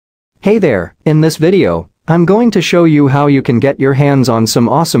Hey there, in this video, I'm going to show you how you can get your hands on some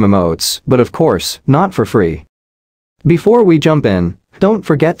awesome emotes, but of course, not for free. Before we jump in, don't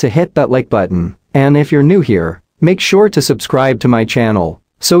forget to hit that like button, and if you're new here, make sure to subscribe to my channel,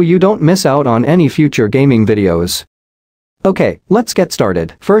 so you don't miss out on any future gaming videos. Okay, let's get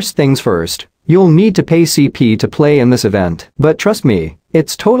started. First things first, you'll need to pay CP to play in this event, but trust me,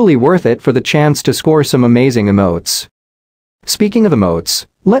 it's totally worth it for the chance to score some amazing emotes. Speaking of emotes,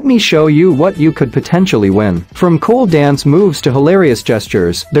 let me show you what you could potentially win. From cool dance moves to hilarious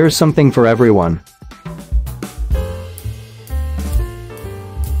gestures, there's something for everyone.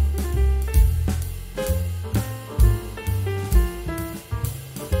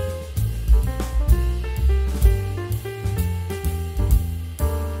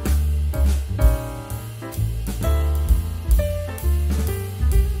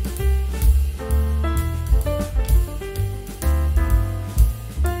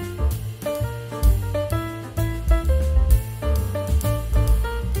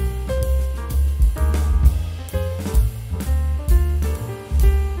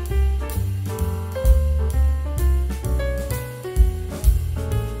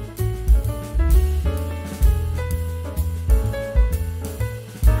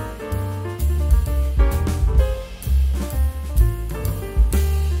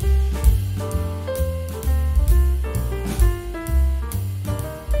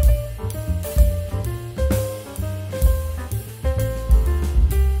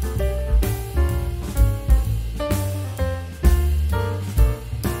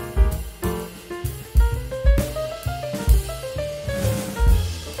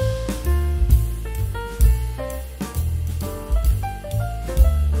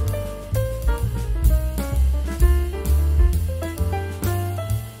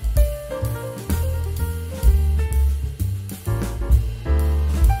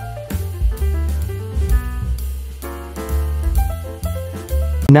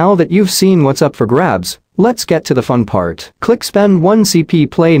 Now that you've seen what's up for grabs, let's get to the fun part. Click spend 1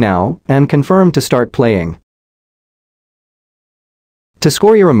 CP play now and confirm to start playing. To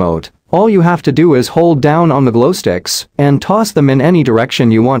score your emote, all you have to do is hold down on the glow sticks and toss them in any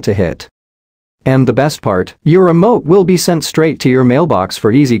direction you want to hit. And the best part, your emote will be sent straight to your mailbox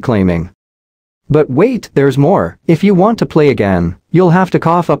for easy claiming. But wait, there's more. If you want to play again, you'll have to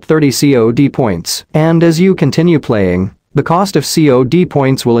cough up 30 COD points, and as you continue playing, the cost of COD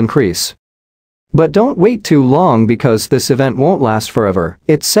points will increase. But don't wait too long because this event won't last forever.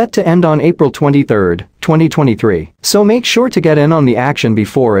 It's set to end on April 23, 2023, so make sure to get in on the action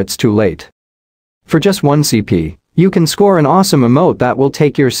before it's too late. For just 1 CP, you can score an awesome emote that will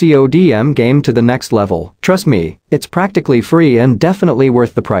take your CODM game to the next level. Trust me, it's practically free and definitely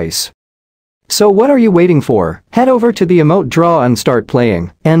worth the price. So what are you waiting for? Head over to the emote draw and start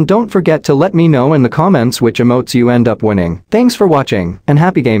playing. And don't forget to let me know in the comments which emotes you end up winning. Thanks for watching, and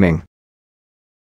happy gaming.